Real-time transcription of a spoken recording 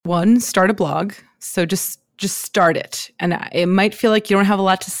one, start a blog. So just start it. And it might feel like you don't have a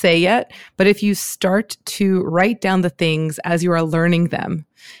lot to say yet, but if you start to write down the things as you are learning them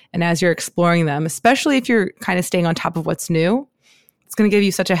and as you're exploring them, especially if you're kind of staying on top of what's new, it's going to give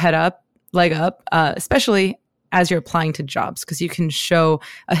you such a leg up, especially as you're applying to jobs, because you can show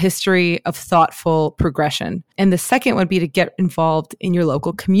a history of thoughtful progression. And the second would be to get involved in your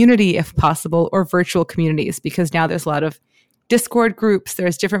local community, if possible, or virtual communities, because now there's a lot of Discord groups,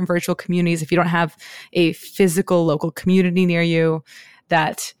 there's different virtual communities. If you don't have a physical local community near you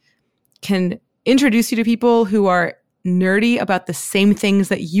that can introduce you to people who are nerdy about the same things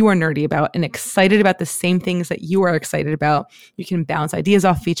that you are nerdy about and excited about the same things that you are excited about, you can bounce ideas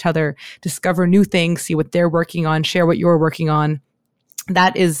off of each other, discover new things, see what they're working on, share what you're working on.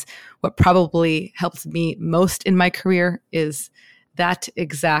 That is what probably helped me most in my career, is that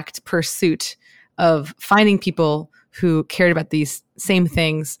exact pursuit of finding people who cared about these same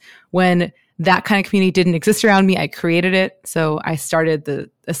things. When that kind of community didn't exist around me, I created it. So I started the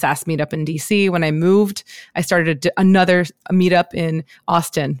SaaS meetup in DC. When I moved, I started another meetup in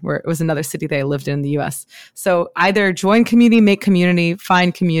Austin, where it was another city that I lived in the US. So either join community, make community,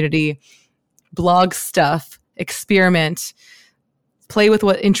 find community, blog stuff, experiment, play with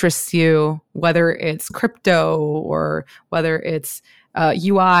what interests you, whether it's crypto or whether it's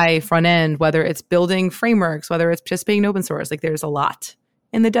UI, front end, whether it's building frameworks, whether it's participating in open source. Like, there's a lot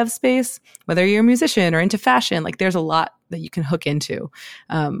in the dev space, whether you're a musician or into fashion. Like, there's a lot that you can hook into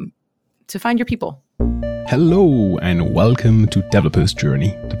to find your people. Hello and welcome to Developer's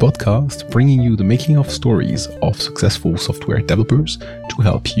Journey, the podcast bringing you the making of stories of successful software developers to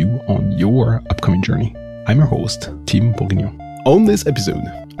help you on your upcoming journey. I'm your host, Tim Bourguignon. On this episode,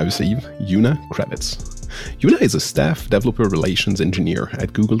 I receive Yuna Kravets. Yuna is a staff developer relations engineer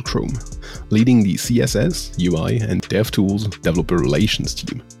at Google Chrome, leading the CSS, UI, and DevTools developer relations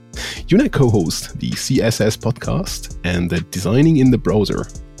team. Yuna co-hosts the CSS podcast and the Designing in the Browser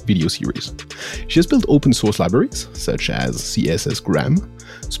video series. She has built open source libraries such as CSS Gram,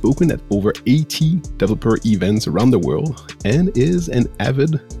 spoken at over 80 developer events around the world, and is an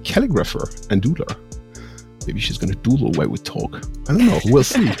avid calligrapher and doodler. Maybe she's going to doodle while we talk. I don't know. We'll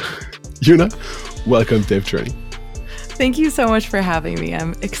see. Yuna, welcome to Dev Journey. Thank you so much for having me.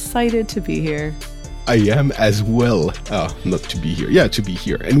 I'm excited to be here. I am as well. Not to be here. Yeah, to be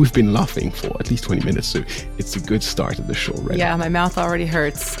here. And we've been laughing for at least 20 minutes, so it's a good start of the show, right? Yeah, my mouth already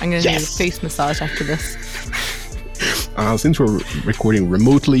hurts. I'm going to need a face massage after this. Since we're recording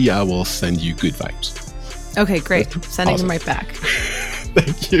remotely, I will send you good vibes. Okay, great. Sending them right back.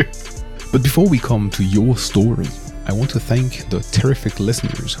 Thank you. But before we come to your story, I want to thank the terrific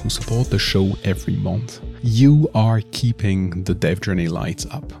listeners who support the show every month. You are keeping the Dev Journey lights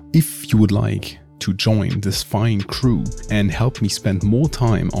up. If you would like to join this fine crew and help me spend more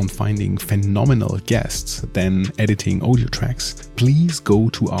time on finding phenomenal guests than editing audio tracks, please go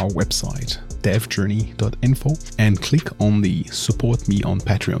to our website, devjourney.info, and click on the Support Me on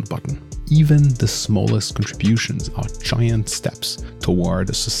Patreon button. Even the smallest contributions are giant steps toward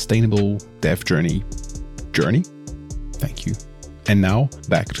a sustainable dev journey. Thank you. And now,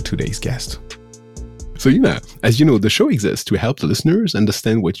 back to today's guest. So, as you know, the show exists to help the listeners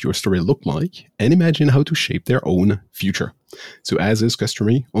understand what your story looked like and imagine how to shape their own future. So, as is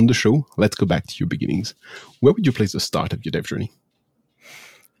customary on the show, let's go back to your beginnings. Where would you place the start of your dev journey?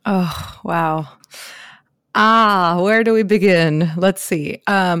 Oh, wow. Where do we begin? Let's see.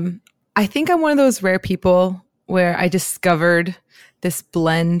 I think I'm one of those rare people where I discovered this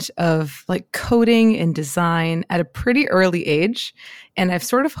blend of like coding and design at a pretty early age. And I've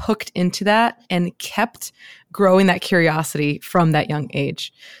sort of hooked into that and kept growing that curiosity from that young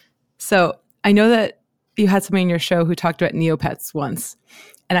age. So I know that you had somebody in your show who talked about Neopets once.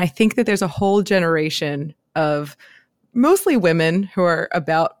 And I think that there's a whole generation of mostly women who are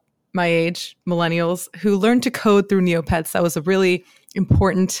about my age, millennials, who learned to code through Neopets. That was a really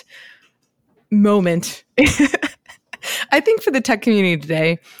important moment, I think, for the tech community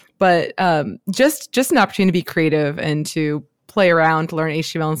today. But just an opportunity to be creative and to play around, learn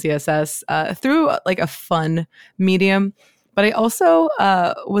HTML and CSS through like a fun medium. But I also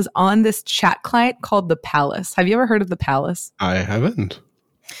was on this chat client called The Palace. Have you ever heard of The Palace? I haven't.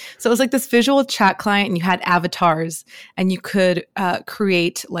 So it was like this visual chat client, and you had avatars, and you could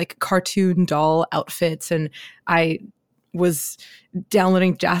create like cartoon doll outfits. And I was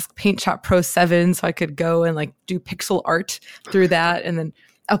downloading Jask Paint Shop Pro 7 so I could go and like do pixel art through that and then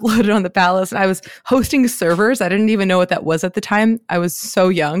upload it on The Palace. And I was hosting servers. I didn't even know what that was at the time. I was so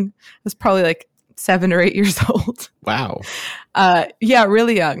young. I was probably like 7 or 8 years old. Wow. Yeah,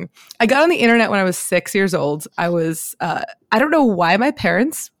 really young. I got on the internet when I was 6 years old. I was, I don't know why my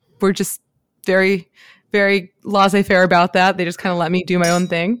parents were just very, very laissez-faire about that. They just kind of let me do my own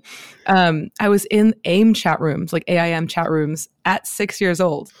thing. I was in AIM chat rooms, like AIM chat rooms at 6 years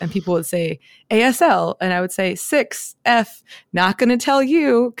old. And people would say ASL. And I would say 6F, not going to tell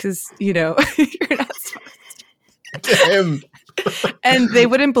you because, you're not supposed to. Damn. And they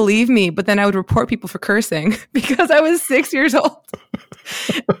wouldn't believe me. But then I would report people for cursing because I was 6 years old.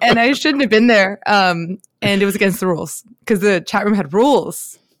 And I shouldn't have been there. And it was against the rules because the chat room had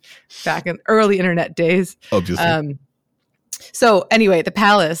rules back in early internet days. Obviously. So anyway, the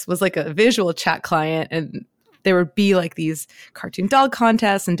Palace was like a visual chat client, and there would be like these cartoon dog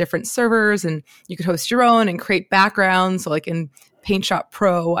contests and different servers, and you could host your own and create backgrounds. So like in Paint Shop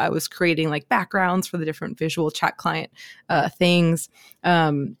Pro, I was creating like backgrounds for the different visual chat client things.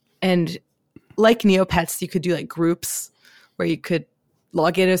 And like Neopets, you could do like groups where you could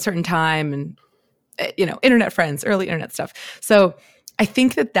log in at a certain time and, internet friends, early internet stuff. So I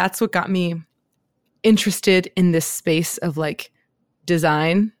think that that's what got me interested in this space of like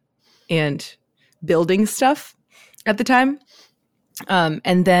design and building stuff at the time.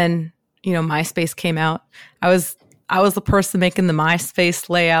 And then, MySpace came out. I was the person making the MySpace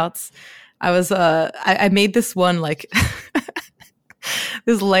layouts. I made this one like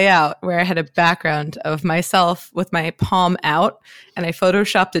this layout where I had a background of myself with my palm out, and I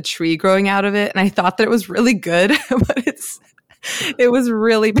photoshopped a tree growing out of it. And I thought that it was really good, but it was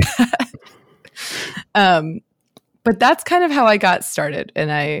really bad. But that's kind of how I got started.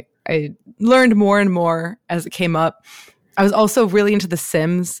 And I learned more and more as it came up. I was also really into The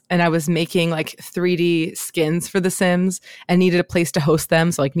Sims, and I was making like 3D skins for The Sims and needed a place to host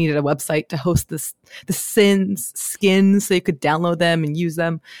them. So like needed a website to host the Sims skins so you could download them and use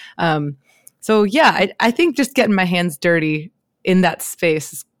them. So yeah, I think just getting my hands dirty in that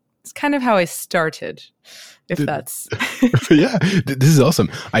space is kind of how I started, if that's... Yeah, this is awesome.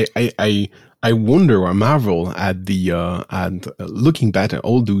 I wonder or marvel at looking back at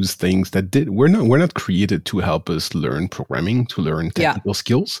all those things that were not created to help us learn programming, to learn technical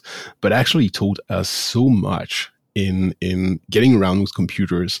skills, but actually taught us so much in getting around with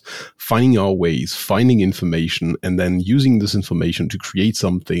computers, finding our ways, finding information, and then using this information to create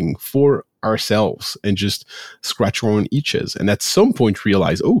something for ourselves and just scratch our own itches. And at some point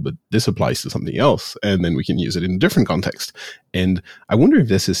realize, oh, but this applies to something else. And then we can use it in a different context. And I wonder if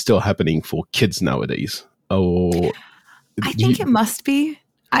this is still happening for kids nowadays. Oh, I think it must be.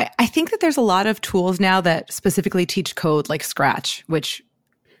 I think that there's a lot of tools now that specifically teach code, like Scratch, which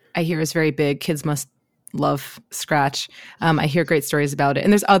I hear is very big. Kids must love Scratch. I hear great stories about it.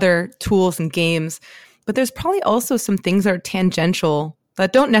 And there's other tools and games, but there's probably also some things that are tangential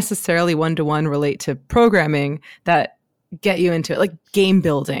that don't necessarily one-to-one relate to programming that get you into it, like game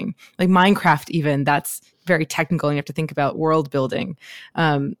building, like Minecraft even. That's very technical, and you have to think about world building.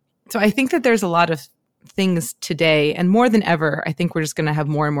 So I think that there's a lot of things today, and more than ever, I think we're just going to have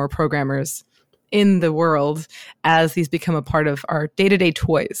more and more programmers in the world as these become a part of our day-to-day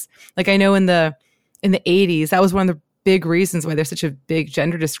toys. Like I know in the 80s, that was one of the big reasons why there's such a big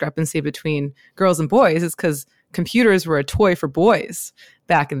gender discrepancy between girls and boys, is because computers were a toy for boys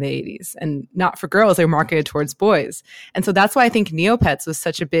back in the 80s and not for girls. They were marketed towards boys. And so that's why I think Neopets was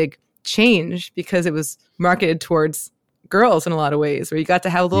such a big change, because it was marketed towards girls in a lot of ways, where you got to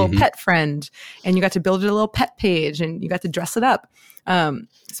have a little pet friend and you got to build a little pet page and you got to dress it up.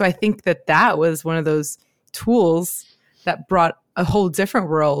 So I think that was one of those tools that brought a whole different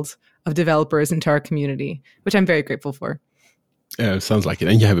world of developers into our community, which I'm very grateful for. Sounds like it.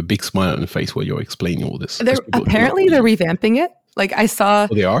 And you have a big smile on your face while you're explaining all this. Apparently they're revamping it. Like I saw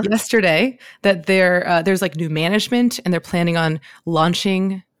yesterday that there's like new management, and they're planning on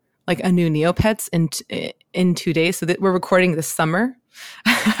launching like a new Neopets in 2 days. So that we're recording this summer.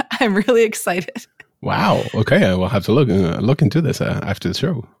 I'm really excited. Wow. Okay. I will have to look into this after the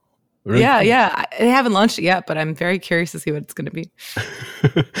show. Really? Yeah. They haven't launched it yet, but I'm very curious to see what it's going to be.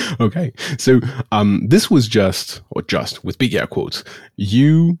 Okay. So this was just with big air quotes,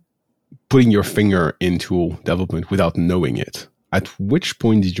 you putting your finger into development without knowing it. At which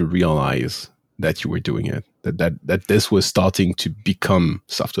point did you realize that you were doing it, that this was starting to become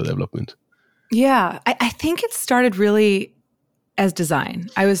software development? Yeah, I think it started really as design.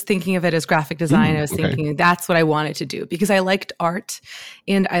 I was thinking of it as graphic design. I was thinking that's what I wanted to do, because I liked art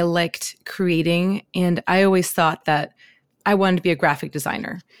and I liked creating. And I always thought that I wanted to be a graphic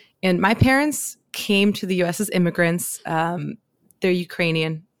designer. And my parents came to the US as immigrants. They're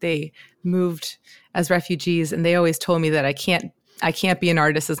Ukrainian. They moved as refugees. And they always told me that I can't be an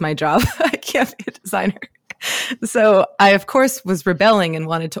artist as my job. I can't be a designer. So I, of course, was rebelling and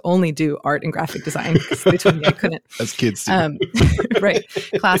wanted to only do art and graphic design because they told me I couldn't. As kids do. Right.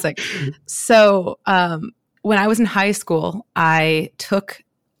 Classic. So when I was in high school, I took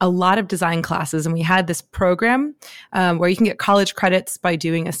a lot of design classes, and we had this program where you can get college credits by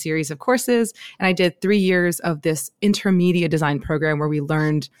doing a series of courses. And I did 3 years of this intermediate design program where we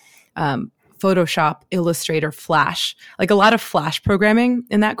learned Photoshop, Illustrator, Flash, like a lot of Flash programming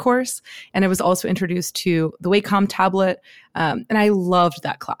in that course. And I was also introduced to the Wacom tablet. And I loved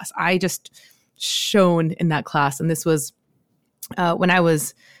that class. I just shone in that class. And this was when I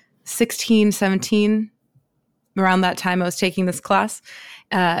was 16, 17, around that time I was taking this class.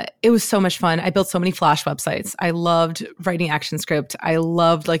 It was so much fun. I built so many Flash websites. I loved writing ActionScript. I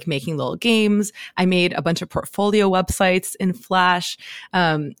loved like making little games. I made a bunch of portfolio websites in Flash.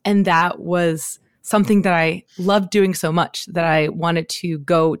 And that was something that I loved doing so much that I wanted to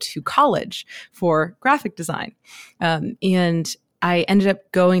go to college for graphic design. And I ended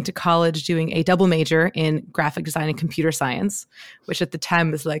up going to college doing a double major in graphic design and computer science, which at the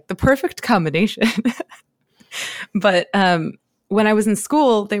time was like the perfect combination. But when I was in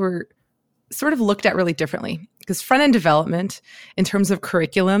school, they were sort of looked at really differently because front-end development in terms of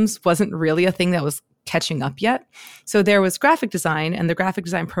curriculums wasn't really a thing that was catching up yet. So there was graphic design, and the graphic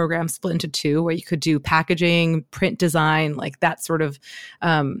design program split into two, where you could do packaging, print design, like that sort of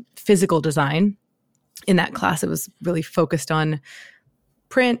physical design. In that class, it was really focused on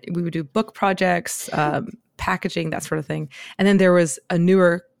print. We would do book projects, packaging, that sort of thing. And then there was a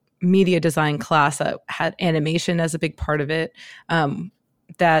newer media design class that had animation as a big part of it,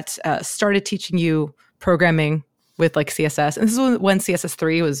 that started teaching you programming with like CSS. And this is when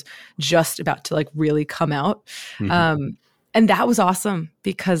CSS3 was just about to like really come out. Mm-hmm. And that was awesome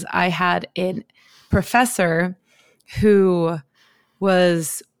because I had a professor who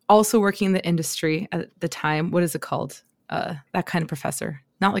was also working in the industry at the time. What is it called? That kind of professor.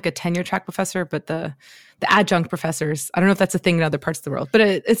 Not like a tenure track professor, but the adjunct professors. I don't know if that's a thing in other parts of the world, but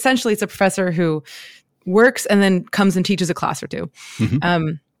essentially it's a professor who works and then comes and teaches a class or two.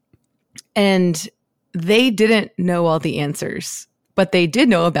 Mm-hmm. And they didn't know all the answers, but they did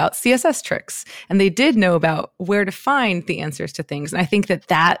know about CSS tricks, and they did know about where to find the answers to things. And I think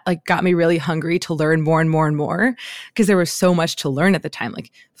that like got me really hungry to learn more and more and more, because there was so much to learn at the time, like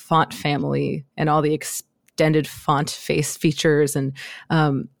font family and all the extended font face features and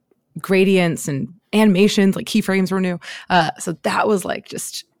gradients and animations, like keyframes were new. So that was like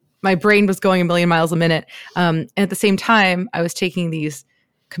just, my brain was going a million miles a minute. And at the same time, I was taking these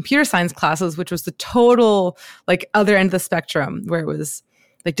computer science classes, which was the total like other end of the spectrum, where it was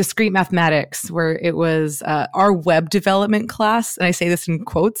like discrete mathematics, where it was our web development class. And I say this in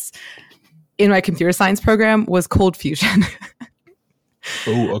quotes in my computer science program was Cold Fusion.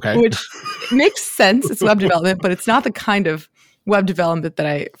 Oh, okay. Which makes sense. It's web development, but it's not the kind of web development that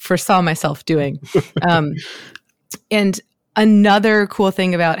I foresaw myself doing. And another cool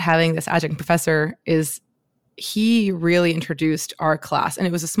thing about having this adjunct professor is he really introduced our class, and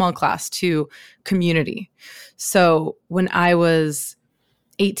it was a small class, to community. So when I was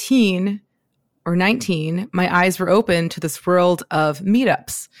 18 or 19, my eyes were open to this world of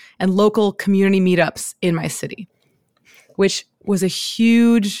meetups and local community meetups in my city, which was a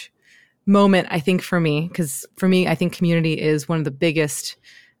huge moment, I think, for me, because for me, I think community is one of the biggest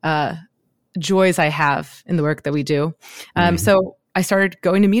joys I have in the work that we do. So I started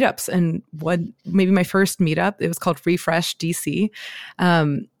going to meetups, and maybe my first meetup, it was called Refresh DC.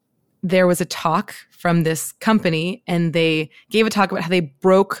 There was a talk from this company, and they gave a talk about how they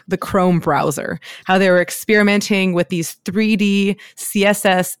broke the Chrome browser, how they were experimenting with these 3D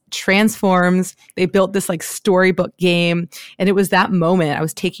CSS transforms. They built this like storybook game. And it was that moment I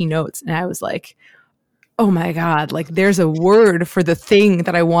was taking notes, and I was like, oh my God, like there's a word for the thing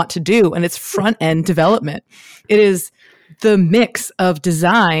that I want to do. And it's front end development. It is the mix of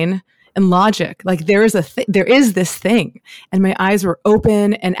design and logic. Like there is this thing, and my eyes were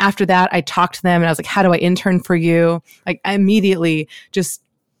open. And after that, I talked to them, and I was like, how do I intern for you? Like I immediately just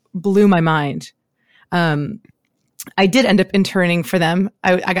blew my mind. I did end up interning for them.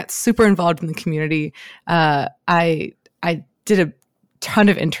 I got super involved in the community. I did a ton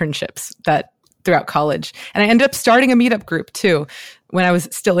of internships throughout college, and I ended up starting a meetup group too when I was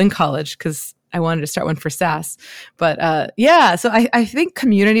still in college, because I wanted to start one for SAS. But so I think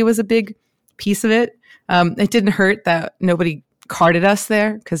community was a big piece of it. It didn't hurt that nobody carded us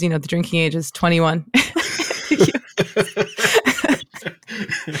there, because, the drinking age is 21.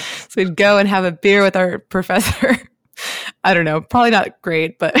 So we'd go and have a beer with our professor. I don't know, probably not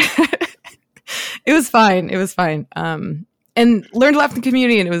great, but it was fine. It was fine. And learned a lot from the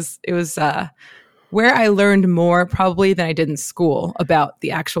community, and it was where I learned more probably than I did in school about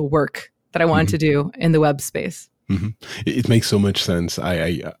the actual work that I wanted to do in the web space. It makes so much sense.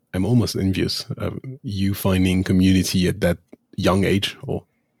 I'm almost envious of you finding community at that young age, or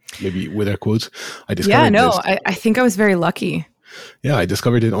maybe with air quotes. I think I was very lucky. Yeah, I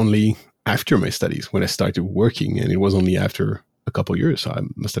discovered it only after my studies when I started working, and it was only after a couple of years. So I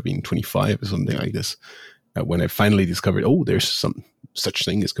must have been 25 or something like this when I finally discovered, there's some such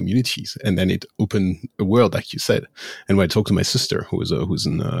thing as communities, and then it opened a world, like you said. And when I talked to my sister, who's a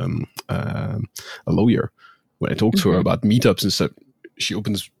lawyer, when I talked to her about meetups and stuff, she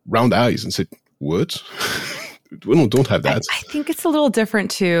opens round eyes and said, "What? We don't have that." I think it's a little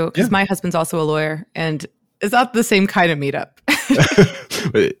different too, because my husband's also a lawyer, and it's not the same kind of meetup.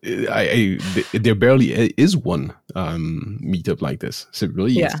 There barely is one meetup like this. So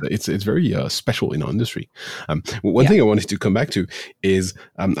really, it's very special in our industry. One thing I wanted to come back to is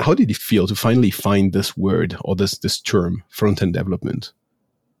how did it feel to finally find this word or this term, front-end development?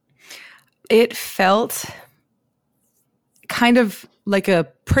 It felt kind of like a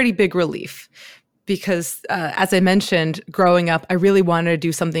pretty big relief because, as I mentioned, growing up, I really wanted to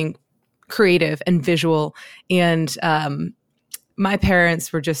do something creative and visual, and my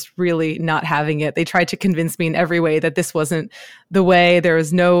parents were just really not having it. They tried to convince me in every way that this wasn't the way. There are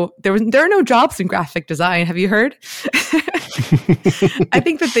no jobs in graphic design. Have you heard? I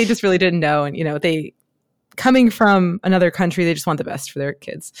think that they just really didn't know, and they, coming from another country, they just want the best for their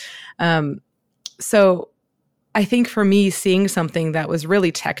kids. So I think for me, seeing something that was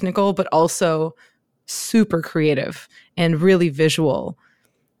really technical but also super creative and really visual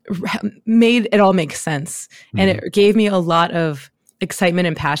made it all make sense. And it gave me a lot of excitement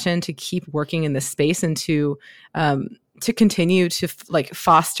and passion to keep working in this space and to continue to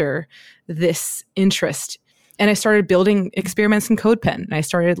foster this interest. And I started building experiments in CodePen, and I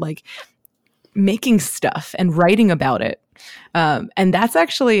started making stuff and writing about it. And that's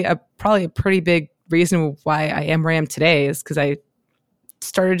actually probably a pretty big reason why I am where I am today, is because I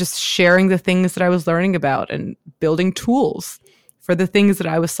started just sharing the things that I was learning about and building tools for the things that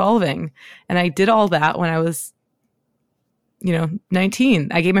I was solving. And I did all that when I was, 19.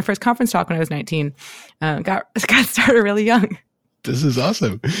 I gave my first conference talk when I was 19. Got started really young. This is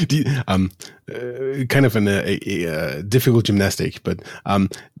awesome. Kind of a difficult gymnastic, but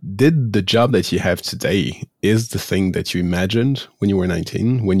did the job that you have today is the thing that you imagined when you were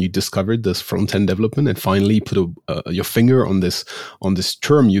 19, when you discovered this front-end development and finally put your finger on this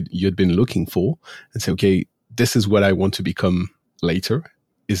term you'd been looking for and say, okay, this is what I want to become later?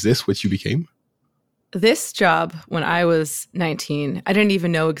 Is this what you became? This job, when I was 19, I didn't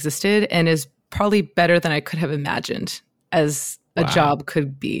even know existed, and is probably better than I could have imagined as a job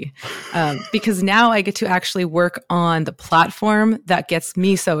could be. Because now I get to actually work on the platform that gets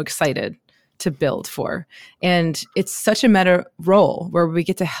me so excited to build for. And it's such a meta role where we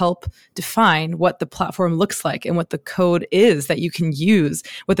get to help define what the platform looks like and what the code is that you can use,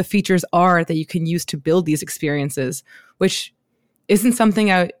 what the features are that you can use to build these experiences, which isn't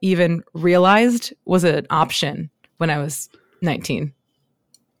something I even realized was an option when I was 19.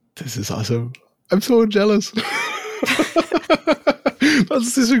 This is awesome. I'm so jealous.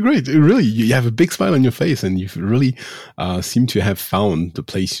 This is great. Really, you have a big smile on your face, and you really seem to have found the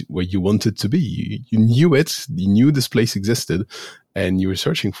place where you wanted to be. You knew it. You knew this place existed, and you were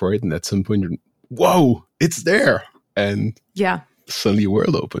searching for it. And at some point, whoa, it's there. And suddenly a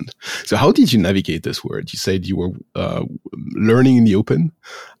world opened. So how did you navigate this world? You said you were learning in the open.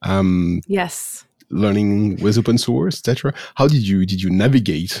 Yes. Learning with open source, etc. How did you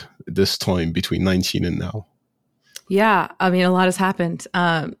navigate this time between 19 and now? Yeah, I mean, a lot has happened.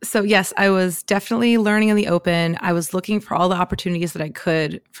 So yes, I was definitely learning in the open. I was looking for all the opportunities that I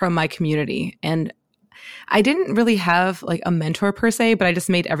could from my community. And I didn't really have a mentor per se, but I just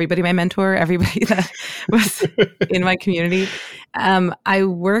made everybody my mentor, everybody that was in my community. I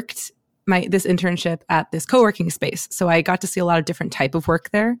worked this internship at this co-working space. So I got to see a lot of different type of work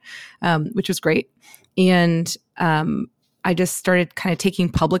there, which was great. And I just started kind of taking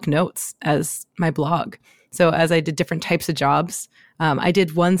public notes as my blog. So as I did different types of jobs, I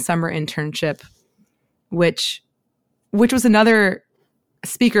did one summer internship, which was another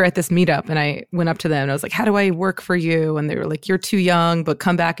speaker at this meetup. And I went up to them and I was like, how do I work for you? And they were like, you're too young, but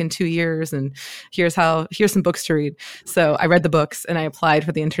come back in 2 years. And here's some books to read. So I read the books and I applied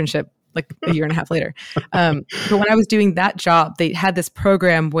for the internship a year and a half later. But when I was doing that job, they had this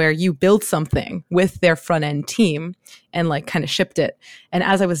program where you build something with their front end team and kind of shipped it. And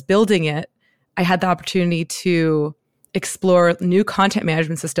as I was building it, I had the opportunity to explore new content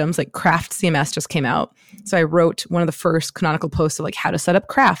management systems. Like Craft CMS just came out. So I wrote one of the first canonical posts of like how to set up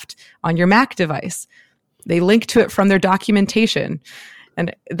Craft on your Mac device. They linked to it from their documentation.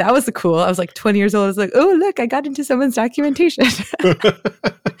 And that was cool. I was like 20 years old. I was like, oh, look, I got into someone's documentation.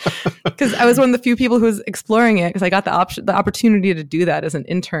 Because I was one of the few people who was exploring it because I got the opportunity to do that as an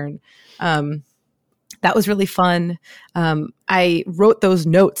intern. That was really fun. I wrote those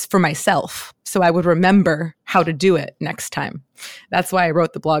notes for myself so I would remember how to do it next time. That's why I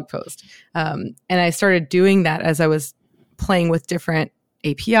wrote the blog post. And I started doing that as I was playing with different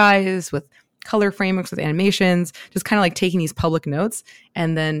APIs, with color frameworks, with animations, just kind of like taking these public notes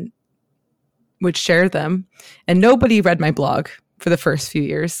and then would share them. And nobody read my blog for the first few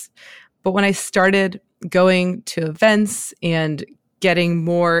years. But when I started going to events and getting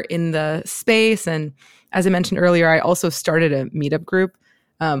more in the space, and as I mentioned earlier, I also started a meetup group.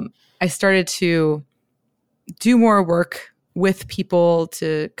 I started to do more work with people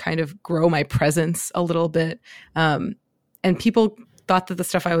to kind of grow my presence a little bit. And people thought that the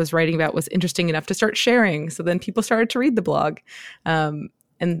stuff I was writing about was interesting enough to start sharing. So then people started to read the blog. And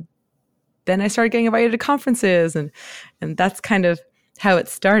then I started getting invited to conferences, and that's kind of how it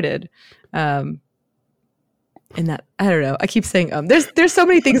started. And that, I don't know, I keep saying, there's so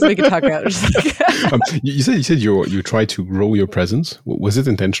many things we could talk about. You said you tried to grow your presence. Was it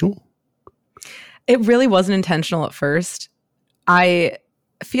intentional? It really wasn't intentional at first. I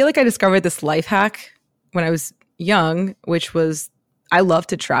feel like I discovered this life hack when I was young, which was I love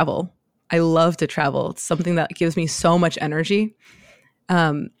to travel. It's something that gives me so much energy.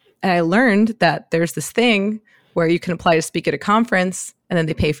 And I learned that there's this thing where you can apply to speak at a conference and then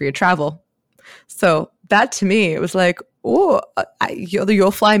they pay for your travel. So that to me, it was like, oh,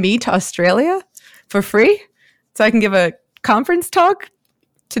 you'll fly me to Australia for free so I can give a conference talk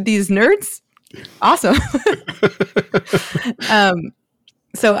to these nerds? Awesome.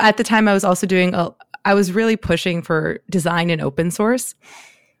 So at the time I was also I was really pushing for design and open source.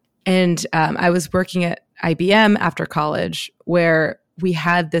 And I was working at IBM after college where we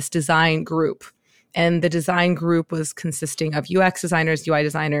had this design group. And the design group was consisting of UX designers, UI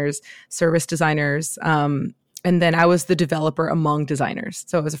designers, service designers. And then I was the developer among designers.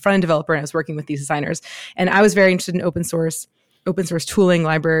 So I was a front-end developer and I was working with these designers. And I was very interested in open source tooling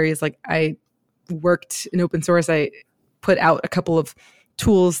libraries. Like I worked in open source. I put out a couple of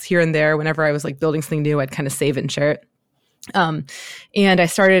tools here and there. Whenever I was like building something new, I'd kind of save it and share it. And I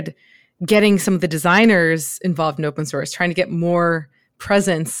started getting some of the designers involved in open source, trying to get more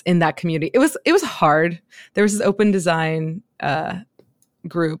presence in that community. It was hard. There was this open design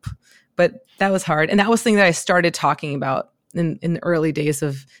group, but that was hard. And that was something that I started talking about in the early days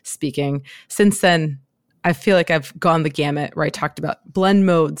of speaking. Since then, I feel like I've gone the gamut where I talked about blend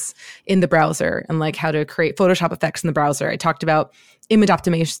modes in the browser and like how to create Photoshop effects in the browser. I talked about image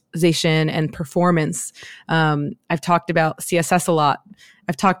optimization and performance. I've talked about CSS a lot.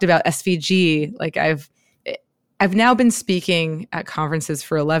 I've talked about SVG. Like I've now been speaking at conferences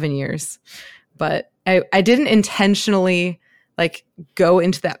for 11 years, but I didn't intentionally like go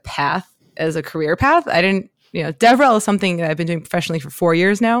into that path as a career path. I didn't, DevRel is something that I've been doing professionally for 4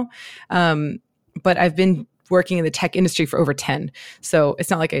 years now. But I've been working in the tech industry for over 10. So it's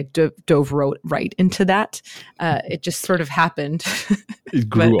not like I dove right into that. It just sort of happened. It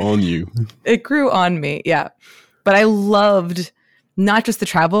grew on you. It grew on me, yeah. But I loved not just the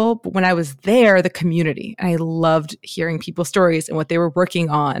travel, but when I was there, the community. I loved hearing people's stories and what they were working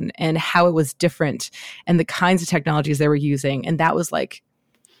on and how it was different and the kinds of technologies they were using. And that was like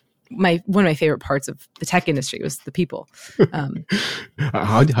one of my favorite parts of the tech industry was the people.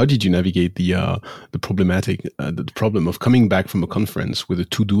 How did you navigate the problem of coming back from a conference with a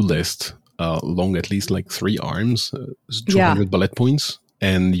to-do list long at least like 3 arms, 200 bullet points,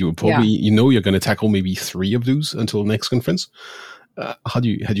 and you were probably you're going to tackle maybe 3 of those until next conference? How do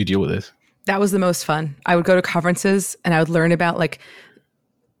you deal with it? That was the most fun. I would go to conferences and I would learn about like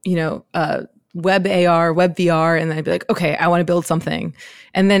web AR, web VR, and then I'd be like, okay, I want to build something.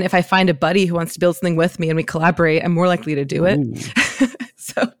 And then if I find a buddy who wants to build something with me and we collaborate, I'm more likely to do it.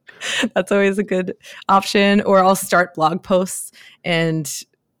 So that's always a good option. Or I'll start blog posts, and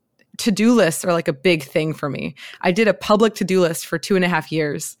to-do lists are like a big thing for me. I did a public to-do list for 2.5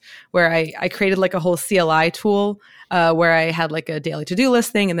 years where I created like a whole CLI tool where I had like a daily to-do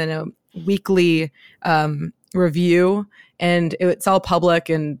list thing and then a weekly review, and it's all public.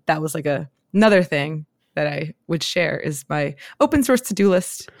 And that was like another thing that I would share is my open source to-do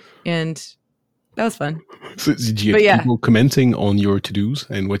list. And that was fun. So did you get people commenting on your to-dos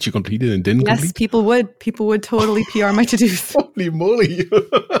and what you completed and didn't complete? Yes, people would. People would totally PR my to-dos. Holy moly.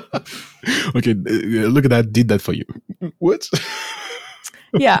 Okay, look at that. Did that for you. What?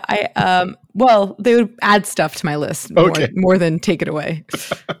 Yeah, well, they would add stuff to my list more than take it away.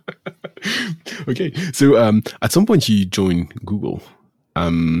 Okay, so at some point you joined Google.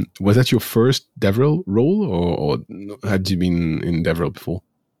 Was that your first DevRel role, or had you been in DevRel before?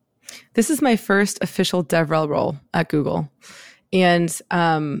 This is my first official DevRel role at Google. And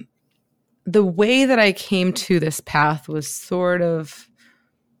the way that I came to this path was sort of,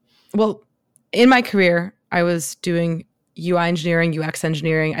 well, in my career, I was doing UI engineering, UX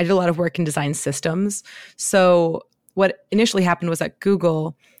engineering. I did a lot of work in design systems. So what initially happened was at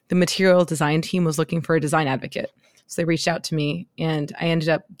Google, the material design team was looking for a design advocate. So they reached out to me, and I ended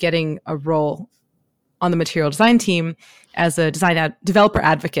up getting a role on the material design team as a developer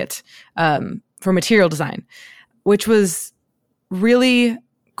advocate for material design, which was really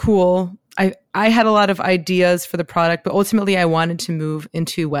cool. I had a lot of ideas for the product, but ultimately I wanted to move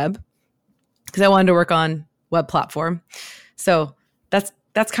into web because I wanted to work on web platform. So that's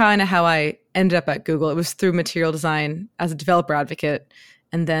kind of how I ended up at Google. It was through material design as a developer advocate,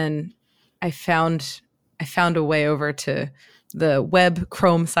 and then I found a way over to the web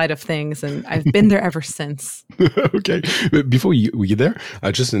Chrome side of things, and I've been there ever since. Okay. But before we get there,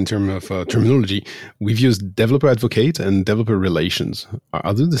 just in terms of terminology, we've used developer advocate and developer relations.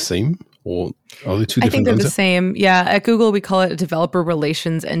 Are they the same, or are they two different? I think they're the same. Yeah. At Google, we call it a developer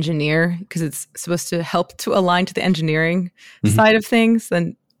relations engineer because it's supposed to help to align to the engineering side of things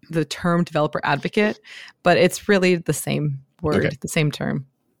than the term developer advocate. But it's really the same word, the same term.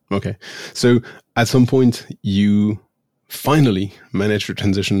 Okay. So at some point, you finally managed to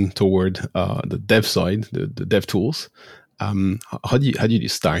transition toward the dev side, the dev tools. How do you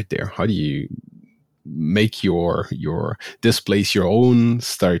start there? How do you make your displace your own,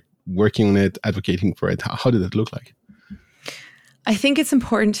 start working on it, advocating for it? How did that look like? I think it's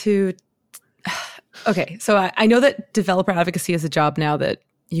important to. Okay, so I know that developer advocacy is a job now that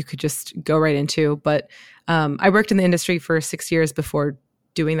you could just go right into, but I worked in the industry for 6 years before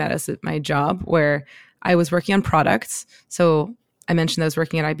doing that as my job, where I was working on products. So I mentioned I was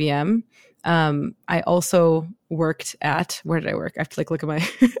working at IBM. I also worked at, where did I work? I have to look at my,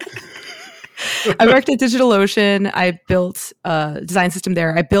 I worked at DigitalOcean. I built a design system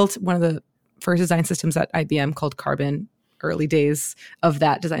there. I built one of the first design systems at IBM called Carbon, early days of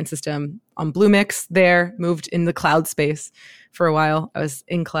that design system on Bluemix there, moved in the cloud space for a while. I was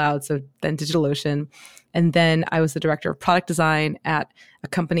in cloud, so then DigitalOcean. And then I was the director of product design at a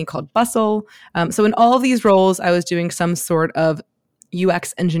company called Bustle. So in all of these roles, I was doing some sort of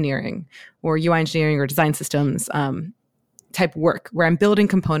UX engineering or UI engineering or design systems type work where I'm building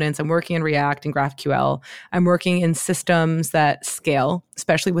components. I'm working in React and GraphQL. I'm working in systems that scale,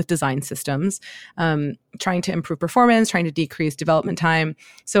 especially with design systems, trying to improve performance, trying to decrease development time.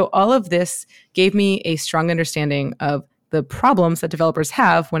 So all of this gave me a strong understanding of the problems that developers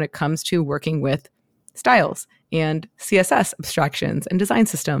have when it comes to working with styles and CSS abstractions and design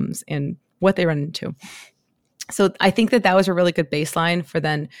systems and what they run into. So I think that was a really good baseline for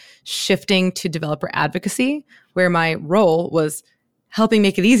then shifting to developer advocacy, where my role was helping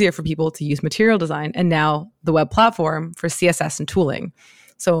make it easier for people to use material design and now the web platform for CSS and tooling.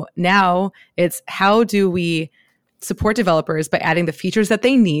 So now it's how do we support developers by adding the features that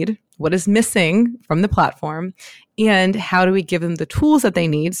they need, what is missing from the platform, and how do we give them the tools that they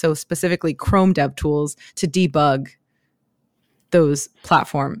need, so specifically Chrome dev tools, to debug those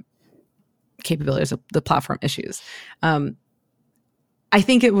platform capabilities, the platform issues. I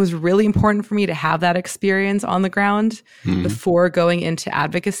think it was really important for me to have that experience on the ground before going into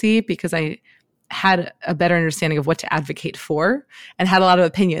advocacy, because I had a better understanding of what to advocate for and had a lot of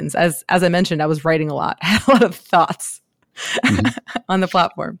opinions. As I mentioned, I was writing a lot. I had a lot of thoughts on the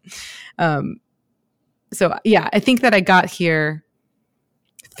platform. So yeah, I think that I got here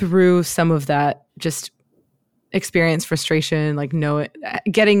through some of that just experience, frustration, like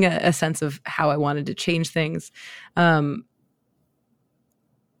getting a sense of how I wanted to change things. And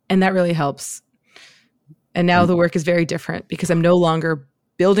that really helps. And now the work is very different because I'm no longer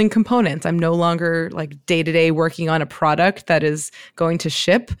building components. I'm no longer like day-to-day working on a product that is going to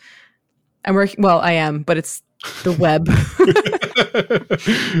ship. I am, but it's the web.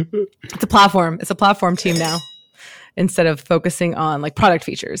 It's a platform. It's a platform team now, instead of focusing on like product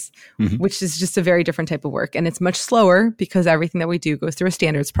features, which is just a very different type of work. And it's much slower because everything that we do goes through a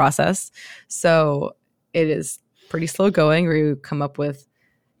standards process. So it is pretty slow going, where you come up with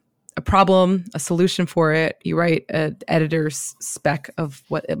a problem, a solution for it. You write an editor's spec of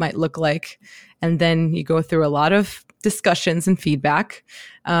what it might look like. And then you go through a lot of discussions and feedback.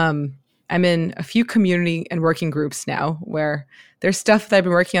 And I'm in a few community and working groups now where there's stuff that I've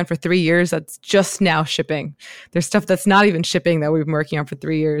been working on for 3 years that's just now shipping. There's stuff that's not even shipping that we've been working on for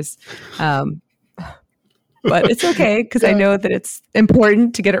 3 years. But it's okay because I know that it's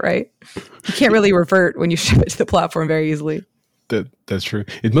important to get it right. You can't really revert when you ship it to the platform very easily. That's true.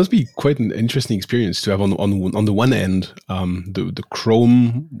 It must be quite an interesting experience to have on the one end the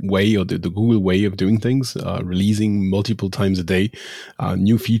Chrome way or the Google way of doing things, releasing multiple times a day,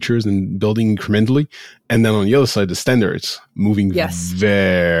 new features and building incrementally, and then on the other side the standards moving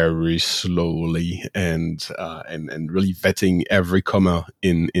very slowly and really vetting every comma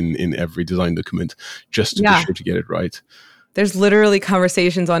in every design document just to be sure to get it right. There's literally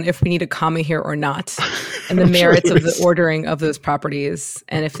conversations on if we need a comma here or not, and the merits of the ordering of those properties,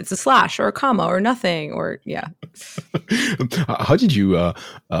 and if it's a slash or a comma or nothing, or How did you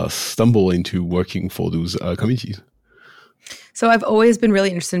stumble into working for those communities? So I've always been really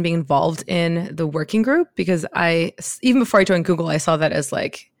interested in being involved in the working group because even before I joined Google, I saw that as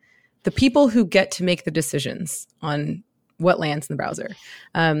like the people who get to make the decisions on what lands in the browser.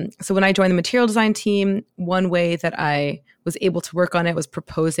 So when I joined the material design team, one way that I was able to work on it was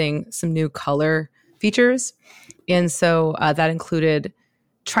proposing some new color features. And so that included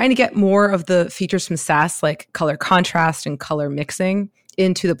trying to get more of the features from SAS, like color contrast and color mixing,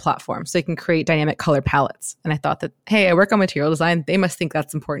 into the platform so you can create dynamic color palettes. And I thought that, hey, I work on material design. They must think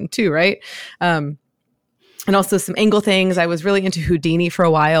that's important too, right? And also some angle things. I was really into Houdini for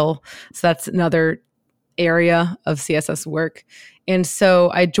a while. So that's another area of CSS work. And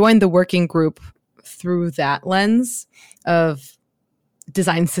so I joined the working group through that lens of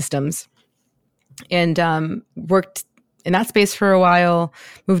design systems and worked in that space for a while,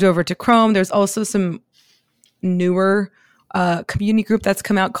 moved over to Chrome. There's also some newer community group that's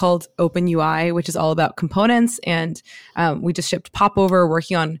come out called Open UI, which is all about components. And we just shipped Popover,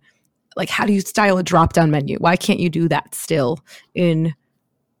 working on like, how do you style a drop-down menu? Why can't you do that still in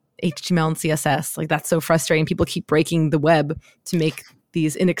HTML and CSS? Like, that's so frustrating. People keep breaking the web to make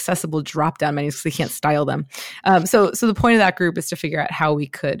these inaccessible drop-down menus because they can't style them. So the point of that group is to figure out how we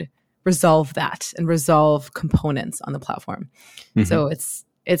could resolve that and resolve components on the platform. Mm-hmm. So it's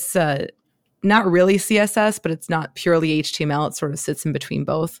not really CSS, but it's not purely HTML. It sort of sits in between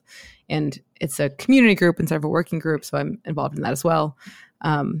both. And it's a community group instead of a working group, so I'm involved in that as well.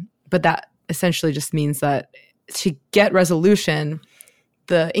 But that essentially just means that to get resolution,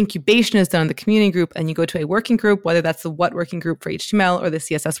 the incubation is done in the community group, and you go to a working group, whether that's the what working group for HTML or the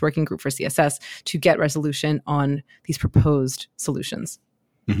CSS working group for CSS, to get resolution on these proposed solutions.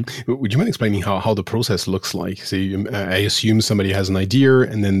 Mm-hmm. Would you mind explaining how the process looks like? So I assume somebody has an idea,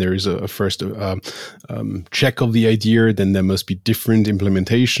 and then there is a first check of the idea. Then there must be different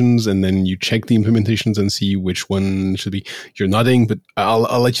implementations, and then you check the implementations and see which one should be. You're nodding, but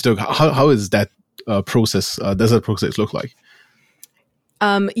I'll let you talk. How is that process? Does that process look like?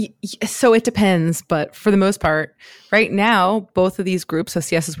 So it depends, but for the most part, right now, both of these groups, so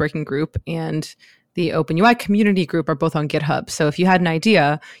CSS working group and the Open UI community group, are both on GitHub. So if you had an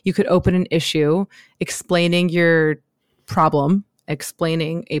idea, you could open an issue explaining your problem,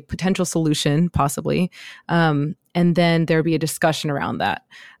 explaining a potential solution, possibly, and then there'd be a discussion around that.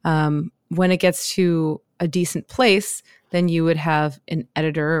 When it gets to a decent place, then you would have an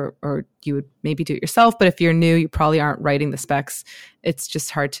editor, or you would maybe do it yourself. But if you're new, you probably aren't writing the specs. It's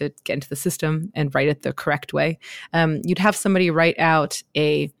just hard to get into the system and write it the correct way. You'd have somebody write out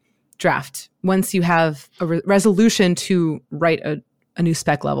a draft once you have a resolution to write a new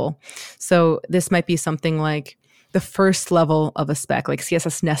spec level. So this might be something like the first level of a spec, like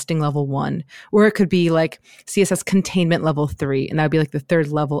CSS nesting level 1, or it could be like CSS containment level 3, and that would be like the third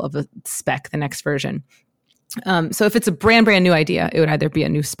level of a spec, the next version. So if it's a brand new idea, it would either be a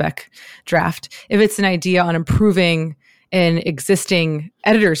new spec draft. If it's an idea on improving an existing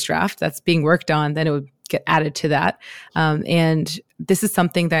editor's draft that's being worked on, then it would get added to that. And this is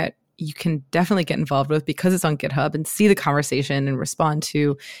something that you can definitely get involved with because it's on GitHub and see the conversation and respond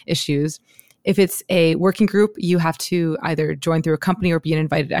to issues. If it's a working group, you have to either join through a company or be an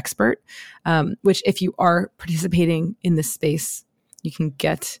invited expert, which if you are participating in this space, you can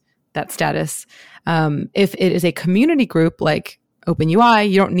get that status. If it is a community group like Open UI,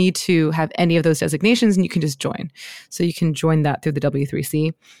 you don't need to have any of those designations and you can just join. So you can join that through the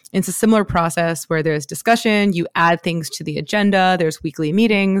W3C. It's a similar process where there's discussion, you add things to the agenda, there's weekly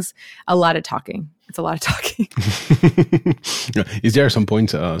meetings, a lot of talking. It's a lot of talking. Is there at some point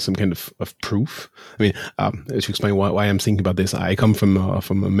some kind of proof? I mean, to explain why I'm thinking about this, I come from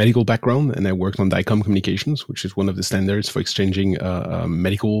a medical background, and I worked on DICOM communications, which is one of the standards for exchanging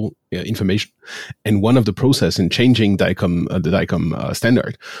medical information. And one of the process in changing the DICOM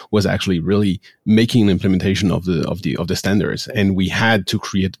standard was actually really making an implementation of the standards, and we had to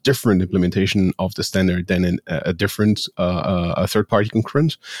create a different implementation of the standard than a different third party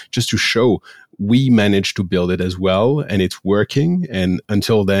concurrent, just to show we managed to build it as well, and it's working. And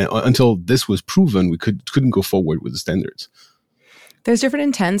until this was proven, we couldn't go forward with the standards. There's different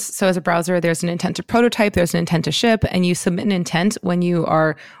intents. So as a browser, there's an intent to prototype, there's an intent to ship, and you submit an intent when you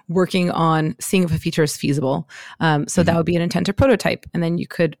are working on seeing if a feature is feasible. So that would be an intent to prototype, and then you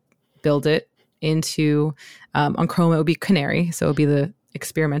could build it into on Chrome. It would be Canary, so it would be the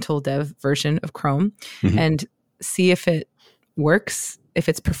experimental dev version of Chrome, and see if it works, if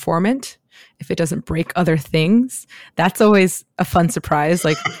it's performant, if it doesn't break other things. That's always a fun surprise.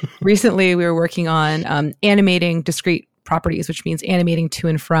 Like recently we were working on animating discrete properties, which means animating to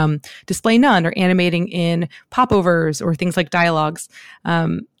and from display none, or animating in popovers or things like dialogues.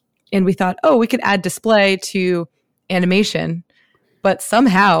 And we thought, we could add display to animation. But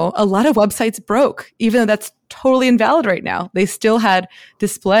somehow a lot of websites broke, even though that's totally invalid right now. They still had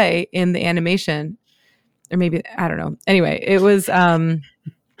display in the animation. Or maybe, I don't know. Anyway, it was...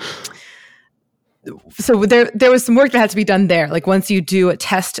 so there was some work that had to be done there. Like once you do a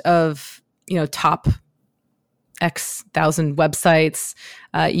test of, top X thousand websites,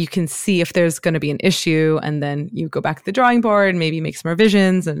 you can see if there's going to be an issue, and then you go back to the drawing board and maybe make some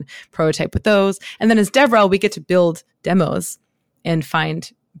revisions and prototype with those. And then as DevRel, we get to build demos and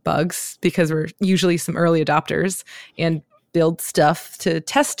find bugs because we're usually some early adopters, and build stuff to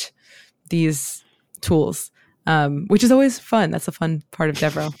test these tools. Which is always fun. That's a fun part of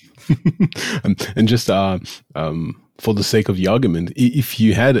DevRel. And just for the sake of the argument, if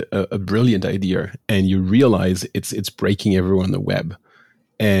you had a brilliant idea and you realize it's breaking everyone on the web,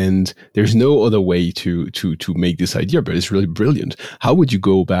 and there's no other way to make this idea, but it's really brilliant, how would you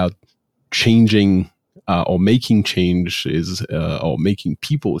go about changing or making changes or making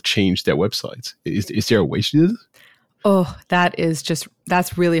people change their websites? Is there a way to do this? Oh,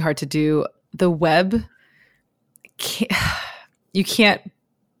 that's really hard to do. The web... you can't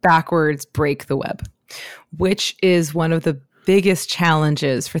backwards break the web, which is one of the biggest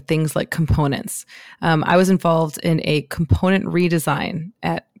challenges for things like components. I was involved in a component redesign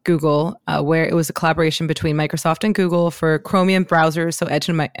at Google, where it was a collaboration between Microsoft and Google for Chromium browsers, so Edge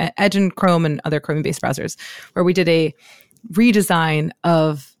and Chrome and other Chromium-based browsers, where we did a redesign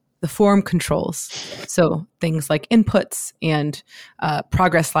of the form controls. So things like inputs and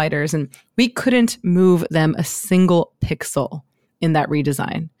progress sliders, and we couldn't move them a single pixel in that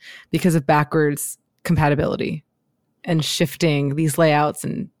redesign because of backwards compatibility and shifting these layouts,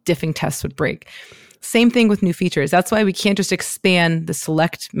 and diffing tests would break. Same thing with new features. That's why we can't just expand the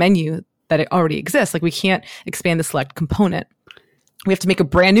select menu that it already exists. Like we can't expand the select component. We have to make a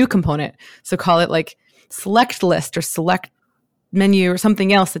brand new component. So call it like select list or select menu or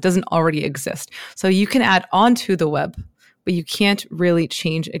something else that doesn't already exist. So you can add onto the web, but you can't really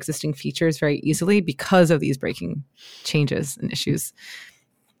change existing features very easily because of these breaking changes and issues.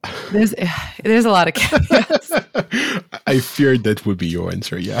 There's a lot of caveats. I feared that would be your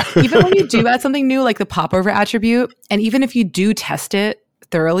answer, yeah. Even when you do add something new, like the popover attribute, and even if you do test it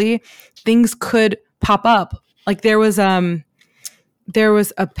thoroughly, things could pop up. Like there was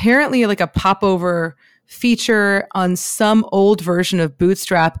apparently like a popover feature on some old version of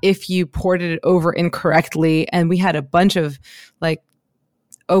Bootstrap if you ported it over incorrectly, and we had a bunch of like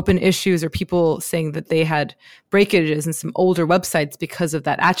open issues or people saying that they had breakages in some older websites because of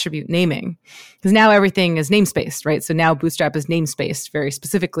that attribute naming, because now everything is namespaced, right? So now Bootstrap is namespaced very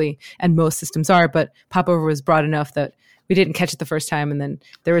specifically, and most systems are, but popover was broad enough that we didn't catch it the first time, and then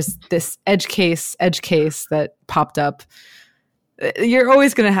there was this edge case that popped up. You're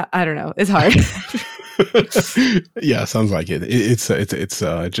always gonna have, I don't know, it's hard. Yeah, sounds like it. It's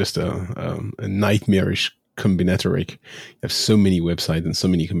just a nightmarish combinatoric. You have so many websites and so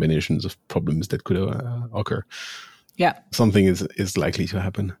many combinations of problems that could occur. Yeah, something is likely to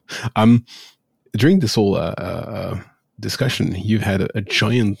happen. During this whole discussion, you've had a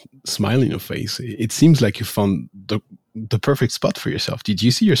giant smile in your face. It seems like you found the perfect spot for yourself. Did you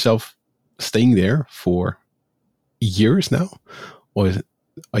see yourself staying there for years now, or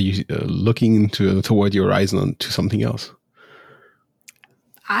are you looking toward your horizon to something else?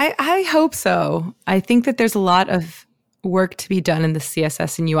 I hope so. I think that there's a lot of work to be done in the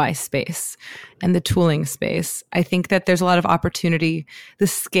CSS and UI space and the tooling space. I think that there's a lot of opportunity. The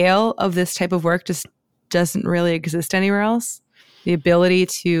scale of this type of work just doesn't really exist anywhere else. The ability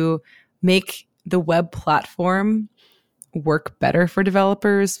to make the web platform work better for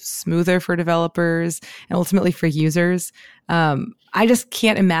developers, smoother for developers, and ultimately for users. I just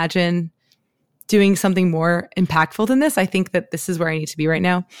can't imagine doing something more impactful than this. I think that this is where I need to be right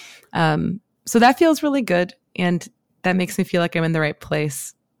now. So that feels really good. And that makes me feel like I'm in the right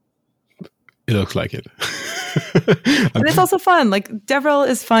place. It looks like it. And it's also fun. Like DevRel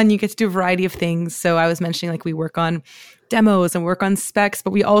is fun. You get to do a variety of things. So I was mentioning like we work on demos and work on specs,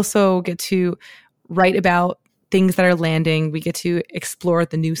 but we also get to write about things that are landing. We get to explore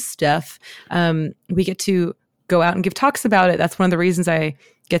the new stuff. We get to go out and give talks about it. That's one of the reasons I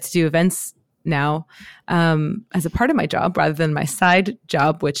get to do events now as a part of my job rather than my side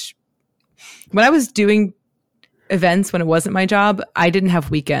job, which when I was doing events when it wasn't my job, I didn't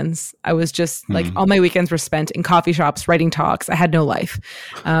have weekends. I was just like all my weekends were spent in coffee shops writing talks. I had no life.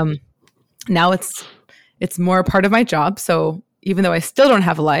 Now it's more a part of my job. So even though I still don't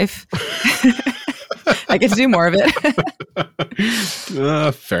have a life, I get to do more of it.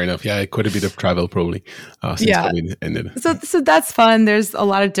 Fair enough. Yeah, quite a bit of travel probably since COVID ended. So that's fun. There's a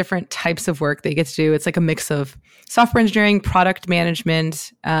lot of different types of work that you get to do. It's like a mix of software engineering, product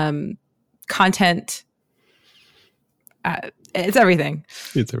management, content. It's everything.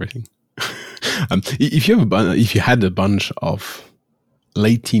 It's everything. If you had a bunch of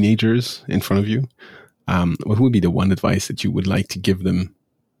late teenagers in front of you, what would be the one advice that you would like to give them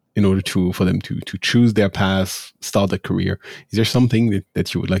in order for them to choose their path, start a career? Is there something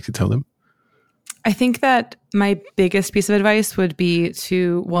that you would like to tell them? I think that my biggest piece of advice would be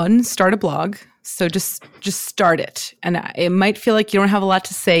to, one, start a blog. So just start it. And it might feel like you don't have a lot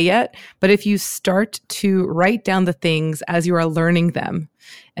to say yet, but if you start to write down the things as you are learning them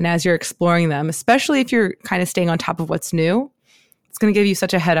and as you're exploring them, especially if you're kind of staying on top of what's new, it's going to give you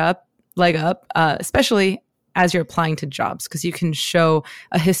such a leg up, especially as you're applying to jobs, because you can show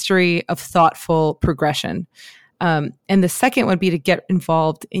a history of thoughtful progression. And the second would be to get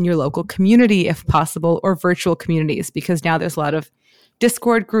involved in your local community if possible, or virtual communities, because now there's a lot of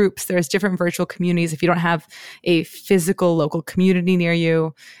Discord groups, there's different virtual communities. If you don't have a physical local community near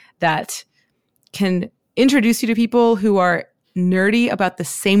you that can introduce you to people who are nerdy about the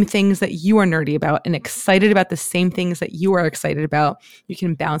same things that you are nerdy about and excited about the same things that you are excited about, you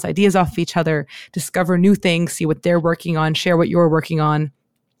can bounce ideas off of each other, discover new things, see what they're working on, share what you're working on.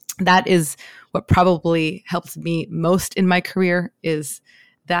 That is what probably helped me most in my career, is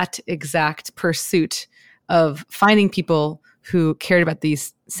that exact pursuit of finding people who cared about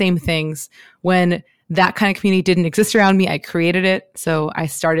these same things. When that kind of community didn't exist around me, I created it. So I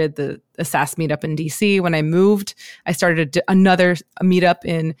started the SaaS meetup in DC. When I moved, I started another meetup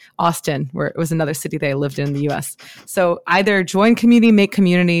in Austin, where it was another city that I lived in the US. So either join community, make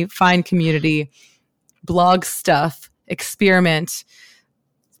community, find community, blog stuff, experiment,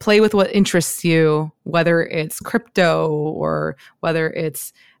 play with what interests you, whether it's crypto or whether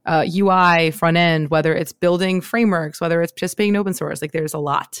it's UI front end, whether it's building frameworks, whether it's just being open source. Like there's a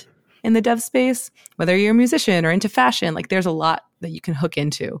lot in the dev space, whether you're a musician or into fashion, like there's a lot that you can hook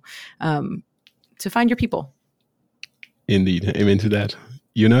into to find your people. Indeed. I'm into that.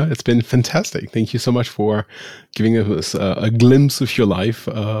 Yuna, it's been fantastic. Thank you so much for giving us a glimpse of your life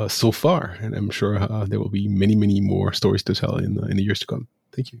so far. And I'm sure there will be many, many more stories to tell in the years to come.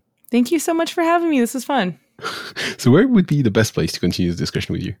 Thank you. Thank you so much for having me. This was fun. So where would be the best place to continue this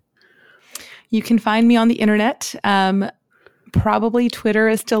discussion with you? You can find me on the internet. Probably Twitter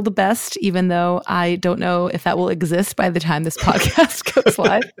is still the best, even though I don't know if that will exist by the time this podcast goes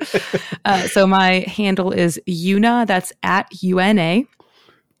live. So my handle is Yuna. That's at UNA.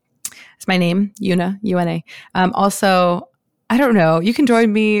 It's my name, Yuna, UNA. Also, I don't know. You can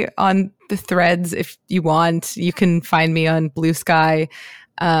join me on the threads if you want. You can find me on Blue Sky.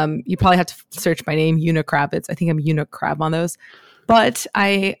 You probably have to search my name, Yuna Kravets. I think I'm Yuna Crab on those. But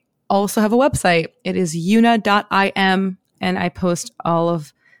I also have a website. It is yuna.im, and I post all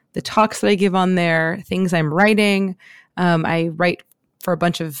of the talks that I give on there, things I'm writing. I write for a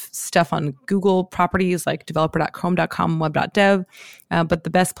bunch of stuff on Google properties like developer.chrome.com, web.dev. But the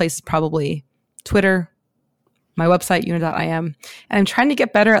best place is probably Twitter, my website, yuna.im. And I'm trying to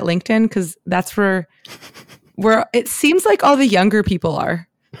get better at LinkedIn because that's where it seems like all the younger people are.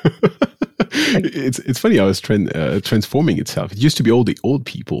 It's funny how it's transforming itself. It used to be all the old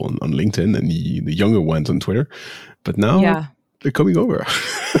people on LinkedIn and the younger ones on Twitter, but now they're coming over.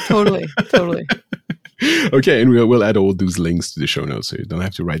 Totally. Okay, and we'll add all those links to the show notes, so you don't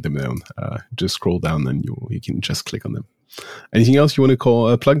have to write them down. Just scroll down and you can just click on them. Anything else you want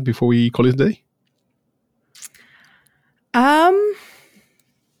to plug before we call it a day?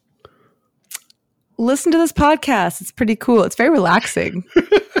 Listen to this podcast. It's pretty cool. It's very relaxing.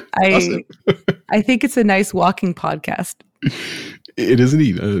 Awesome. I think it's a nice walking podcast. It is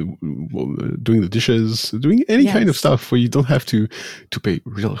indeed. Doing the dishes, doing any kind of stuff where you don't have to pay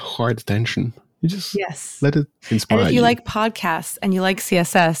real hard attention. You just let it inspire you. And if you like podcasts and you like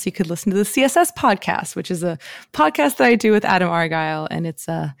CSS, you could listen to the CSS podcast, which is a podcast that I do with Adam Argyle, and it's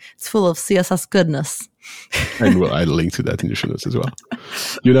full of CSS goodness. And we'll add a link to that in the show notes as well.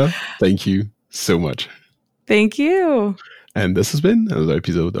 Yuna, thank you so much. Thank you. And this has been another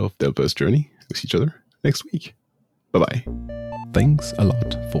episode of Developer's Journey. We'll see each other next week. Bye-bye. Thanks a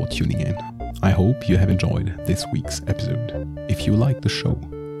lot for tuning in. I hope you have enjoyed this week's episode. If you like the show,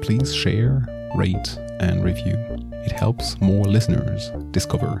 please share, rate, and review. It helps more listeners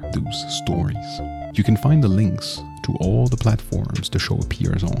discover those stories. You can find the links to all the platforms the show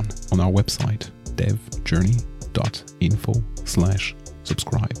appears on our website,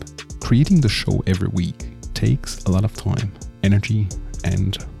 devjourney.info/subscribe. Creating the show every week takes a lot of time, energy,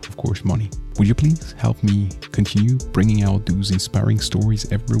 and of course money. Would you please help me continue bringing out those inspiring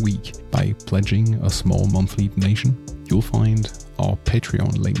stories every week by pledging a small monthly donation? You'll find our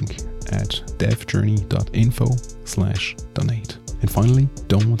Patreon link at devjourney.info/donate. And finally,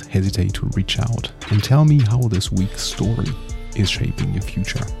 don't hesitate to reach out and tell me how this week's story is shaping your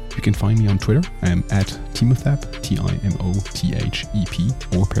future. You can find me on Twitter. I am at Timothep,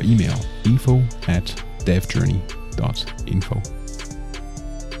 Timothep, or per email, info@devjourney.info.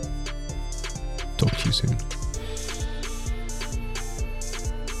 Talk to you soon.